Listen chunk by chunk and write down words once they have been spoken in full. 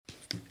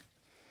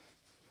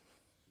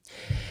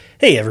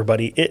Hey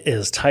everybody, it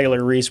is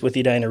Tyler Reese with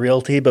Edina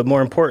Realty, but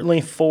more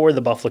importantly for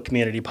the Buffalo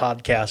Community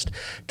Podcast.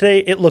 Today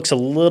it looks a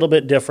little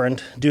bit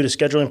different due to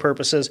scheduling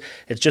purposes.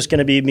 It's just going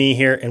to be me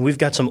here, and we've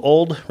got some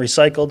old,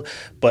 recycled,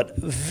 but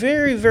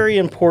very, very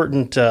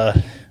important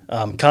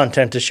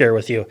content to share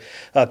with you.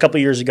 A couple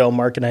years ago,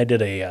 Mark and I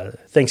did a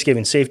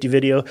Thanksgiving safety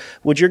video,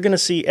 which you're going to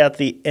see at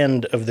the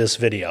end of this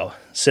video.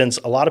 Since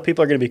a lot of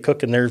people are going to be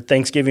cooking their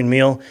Thanksgiving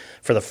meal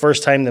for the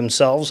first time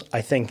themselves, I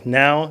think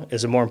now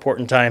is a more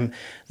important time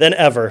than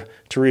ever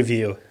to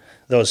review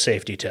those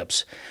safety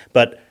tips.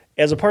 But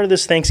as a part of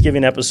this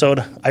Thanksgiving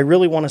episode, I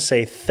really want to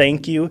say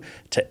thank you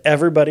to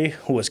everybody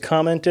who has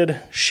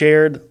commented,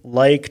 shared,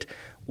 liked,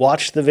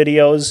 watched the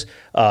videos,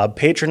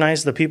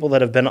 patronized the people that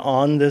have been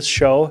on this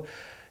show.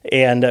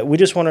 And we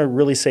just want to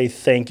really say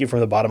thank you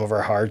from the bottom of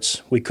our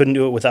hearts. We couldn't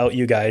do it without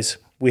you guys.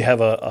 We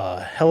have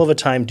a hell of a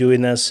time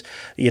doing this.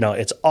 You know,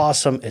 it's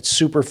awesome. It's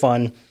super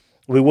fun.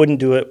 We wouldn't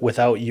do it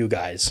without you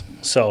guys.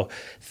 So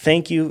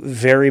thank you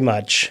very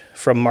much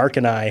from Mark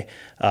and I.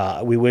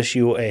 We wish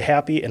you a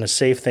happy and a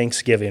safe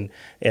Thanksgiving.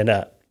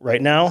 And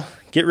right now,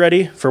 get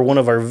ready for one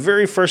of our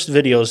very first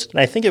videos. And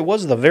I think it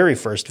was the very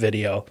first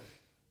video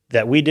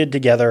that we did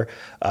together.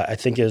 I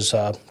think is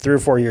 3 or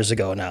 4 years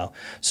ago now.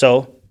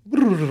 So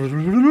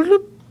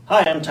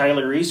hi, I'm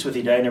Tyler Reese with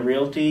Edina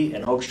Realty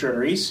and Hoekstra &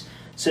 Reese.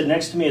 Sitting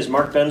next to me is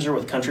Mark Benzer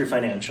with Country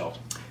Financial.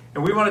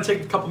 And we want to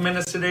take a couple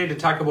minutes today to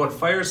talk about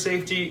fire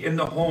safety in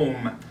the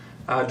home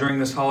during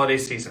this holiday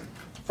season.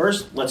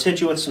 First, let's hit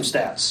you with some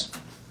stats.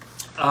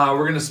 We're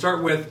going to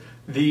start with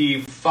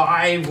the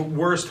 5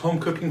 worst home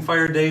cooking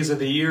fire days of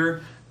the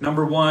year.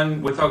 Number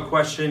 1, without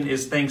question,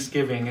 is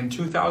Thanksgiving. In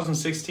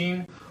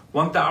 2016,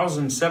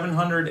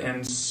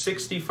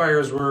 1,760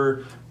 fires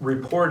were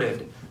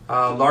reported.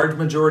 Large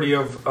majority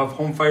of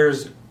home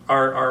fires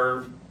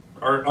are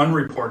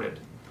unreported.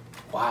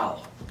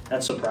 Wow,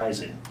 that's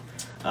surprising.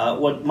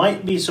 What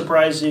might be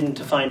surprising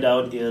to find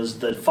out is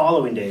the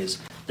following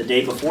days. The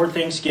day before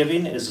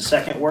Thanksgiving is the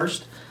second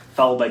worst,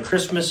 followed by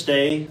Christmas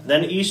Day,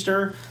 then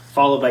Easter,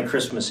 followed by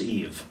Christmas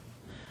Eve.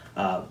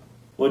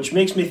 Which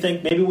makes me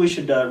think maybe we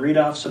should read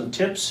off some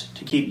tips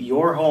to keep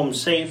your home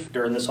safe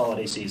during this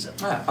holiday season.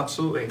 Yeah,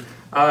 absolutely.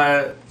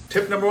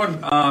 Tip number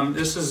 1,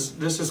 this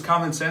is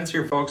common sense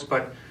here, folks,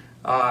 but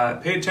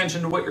pay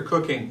attention to what you're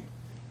cooking.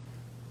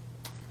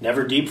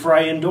 Never deep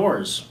fry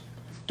indoors.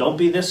 Don't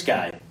be this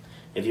guy.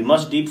 If you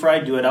must deep fry,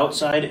 do it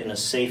outside in a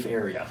safe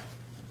area.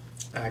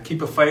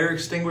 Keep a fire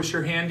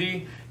extinguisher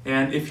handy,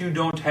 and if you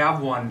don't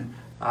have one,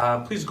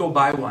 please go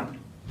buy one.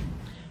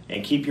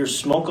 And keep your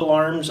smoke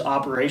alarms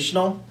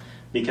operational,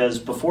 because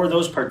before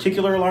those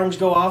particular alarms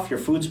go off, your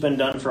food's been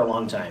done for a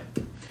long time.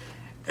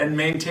 And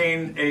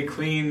maintain a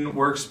clean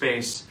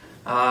workspace.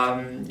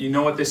 You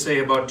know what they say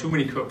about too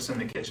many cooks in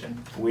the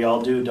kitchen. We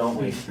all do, don't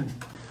we?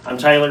 I'm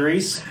Tyler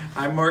Reese.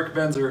 I'm Mark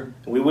Benzer.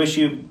 We wish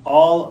you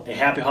all a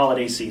happy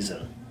holiday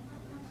season.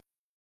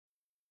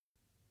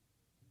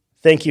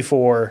 Thank you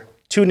for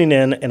tuning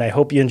in, and I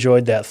hope you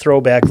enjoyed that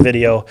throwback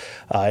video.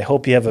 I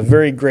hope you have a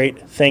very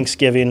great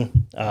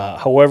Thanksgiving,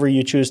 however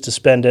you choose to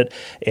spend it.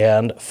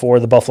 And for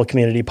the Buffalo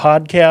Community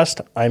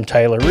Podcast, I'm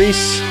Tyler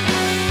Reese.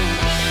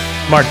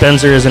 Mark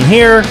Benzer isn't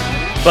here,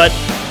 but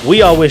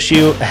we all wish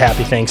you a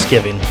happy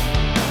Thanksgiving.